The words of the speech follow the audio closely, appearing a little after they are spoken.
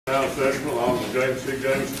Now, session along with James C.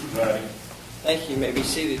 James presiding. Thank you. You may be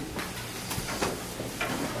seated.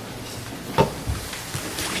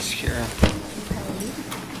 Miss Kara.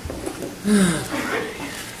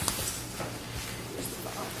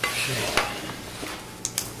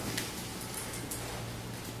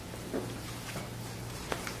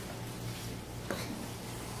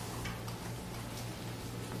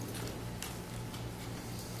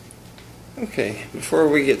 Okay, before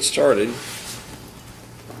we get started,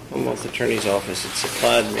 Commonwealth Attorney's Office had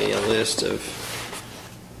supplied me a list of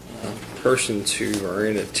persons who are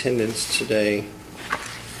in attendance today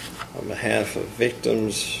on behalf of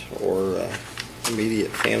victims or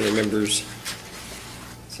immediate family members.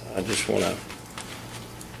 So I just want to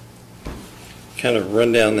kind of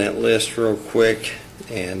run down that list real quick,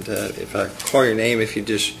 and if I call your name, if you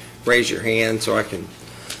just raise your hand so I can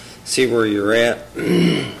see where you're at.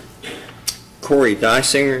 Corey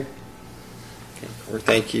Dysinger. Okay, Corey,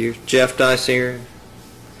 thank you. Jeff Dysinger.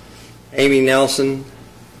 Amy Nelson.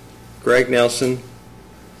 Greg Nelson.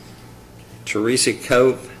 Teresa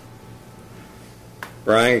Cope.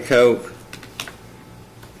 Brian Cope.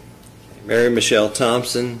 Mary Michelle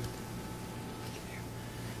Thompson.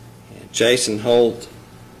 And Jason Holt.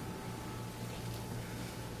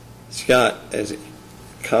 Scott, is it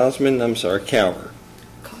Cosman? I'm sorry, Calvert.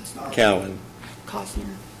 Cowan.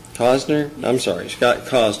 Cosner. Cosner? I'm sorry, Scott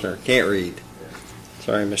Cosner. Can't read.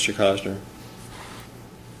 Sorry, Mr. Cosner.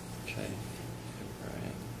 Okay.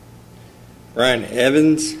 Brian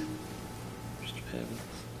Evans. Mr. Evans.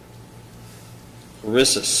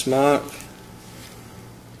 Larissa Smock.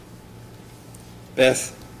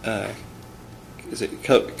 Beth, is it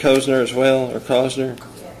Cosner as well, or Cosner?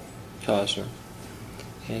 Yes. Cosner.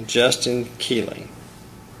 And Justin Keeling.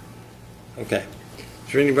 Okay.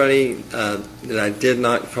 Is there anybody that I did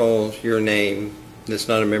not call your name that's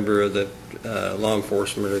not a member of the law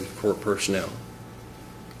enforcement or the court personnel?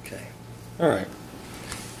 Okay. All right.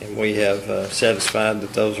 And we have satisfied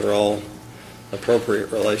that those are all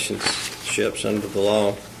appropriate relationships under the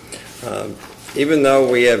law. Even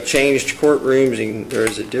though we have changed courtrooms and there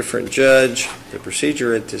is a different judge, the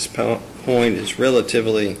procedure at this point is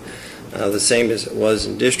relatively the same as it was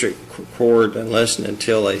in district court unless and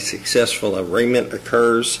until a successful arraignment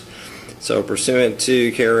occurs. So pursuant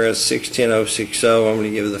to KRS 610060, I'm going to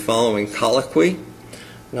give the following colloquy,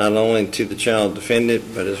 not only to the child defendant,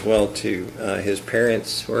 but as well to his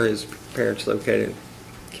parents. Where are his parents located?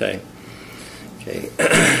 Okay. Okay.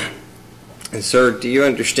 And sir, do you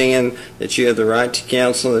understand that you have the right to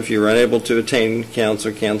counsel? If you are unable to attain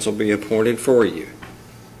counsel, counsel will be appointed for you.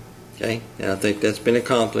 Okay, and I think that's been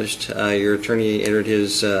accomplished. Your attorney entered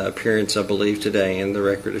his appearance, I believe, today in the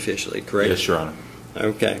record officially, correct? Yes, Your Honor.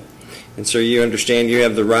 Okay. And so you understand you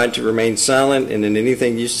have the right to remain silent, and then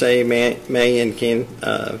anything you say may and can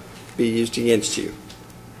be used against you.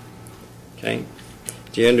 Okay?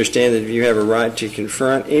 Do you understand that you have a right to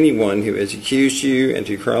confront anyone who has accused you and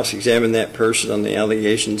to cross-examine that person on the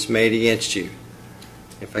allegations made against you?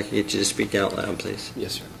 If I could get you to speak out loud, please.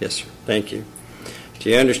 Yes, sir. Yes, sir. Thank you. Do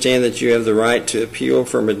you understand that you have the right to appeal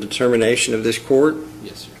from a determination of this court?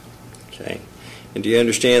 Yes, sir. Okay. And do you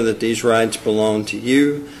understand that these rights belong to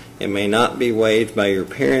you and may not be waived by your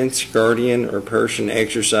parents, guardian, or person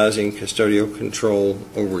exercising custodial control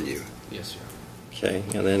over you? Yes, sir. Okay.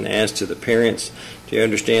 And then as to the parents, do you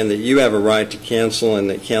understand that you have a right to counsel and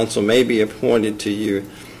that counsel may be appointed to you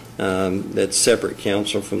that's separate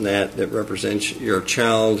counsel from that represents your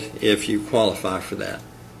child if you qualify for that?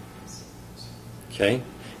 Okay?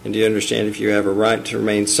 And do you understand if you have a right to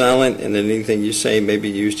remain silent and that anything you say may be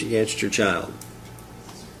used against your child?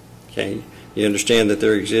 Okay? You understand that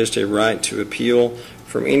there exists a right to appeal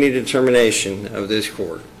from any determination of this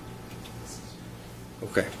court?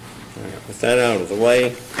 Okay. All right. With that out of the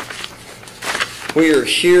way, we are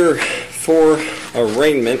here for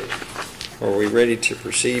arraignment. Are we ready to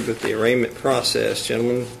proceed with the arraignment process,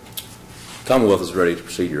 gentlemen? Commonwealth is ready to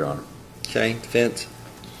proceed, Your Honor. Okay. Defense?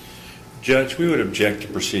 Judge, we would object to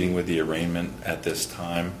proceeding with the arraignment at this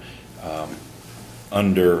time.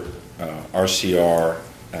 Under RCR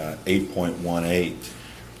 8.18,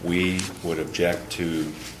 we would object to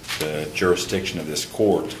the jurisdiction of this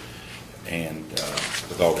court. And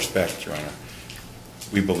with all respect, Your Honor,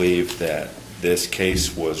 we believe that this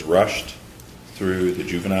case was rushed through the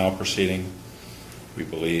juvenile proceeding. We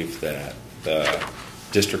believe that the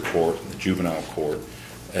district court and the juvenile court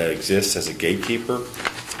exists as a gatekeeper,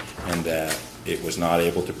 and that it was not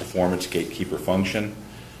able to perform its gatekeeper function.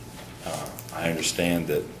 I understand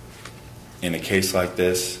that in a case like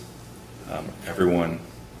this, everyone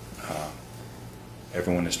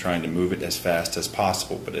is trying to move it as fast as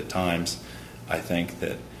possible, but at times I think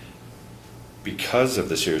that because of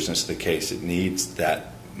the seriousness of the case, it needs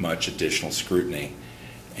that much additional scrutiny,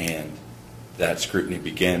 and that scrutiny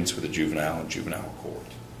begins with a juvenile and juvenile court.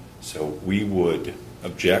 So we would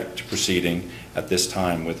object to proceeding at this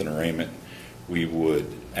time with an arraignment. We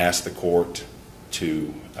would ask the court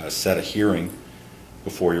to set a hearing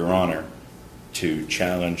before Your Honor to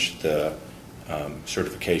challenge the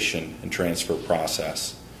certification and transfer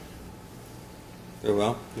process. Very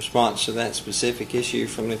well. Response to that specific issue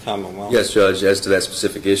from the Commonwealth? Yes, Judge, as to that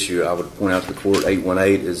specific issue, I would point out to the court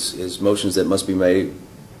 818 is motions that must be made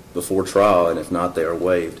before trial, and if not, they are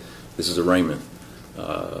waived. This is arraignment.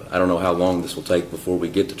 I don't know how long this will take before we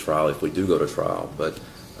get to trial, if we do go to trial, but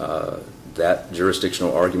that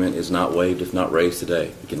jurisdictional argument is not waived if not raised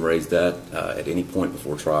today. We can raise that at any point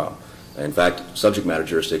before trial. In fact, subject matter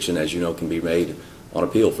jurisdiction, as you know, can be made on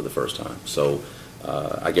appeal for the first time. So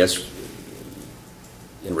I guess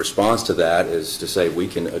in response to that is to say we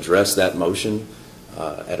can address that motion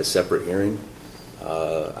at a separate hearing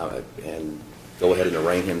and go ahead and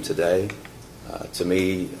arraign him today. To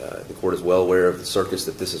me, the court is well aware of the circus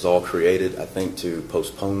that this has all created. I think to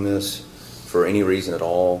postpone this for any reason at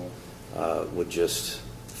all would just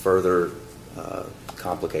further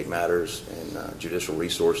complicate matters and judicial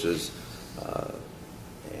resources,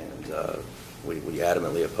 and we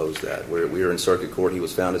adamantly oppose that. We are in circuit court. He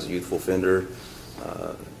was found as a youthful offender,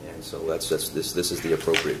 and so this is the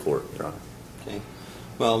appropriate court, Your Honor. Okay.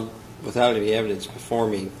 Well, without any evidence before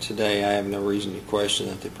me today, I have no reason to question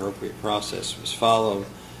that the appropriate process was followed.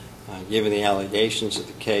 Given the allegations of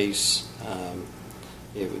the case,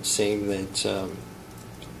 it would seem that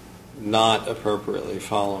not appropriately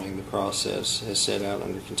following the process as set out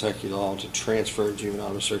under Kentucky law to transfer a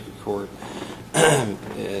juvenile to circuit court,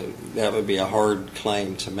 that would be a hard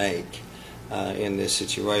claim to make in this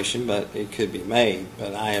situation, but it could be made.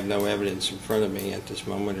 But I have no evidence in front of me at this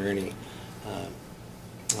moment or any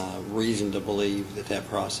reason to believe that that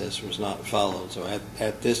process was not followed. So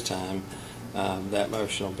at this time, that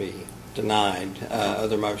motion will be denied.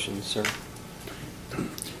 Other motions, sir?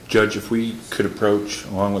 Judge, if we could approach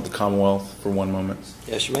along with the Commonwealth for one moment.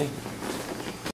 Yes, you may.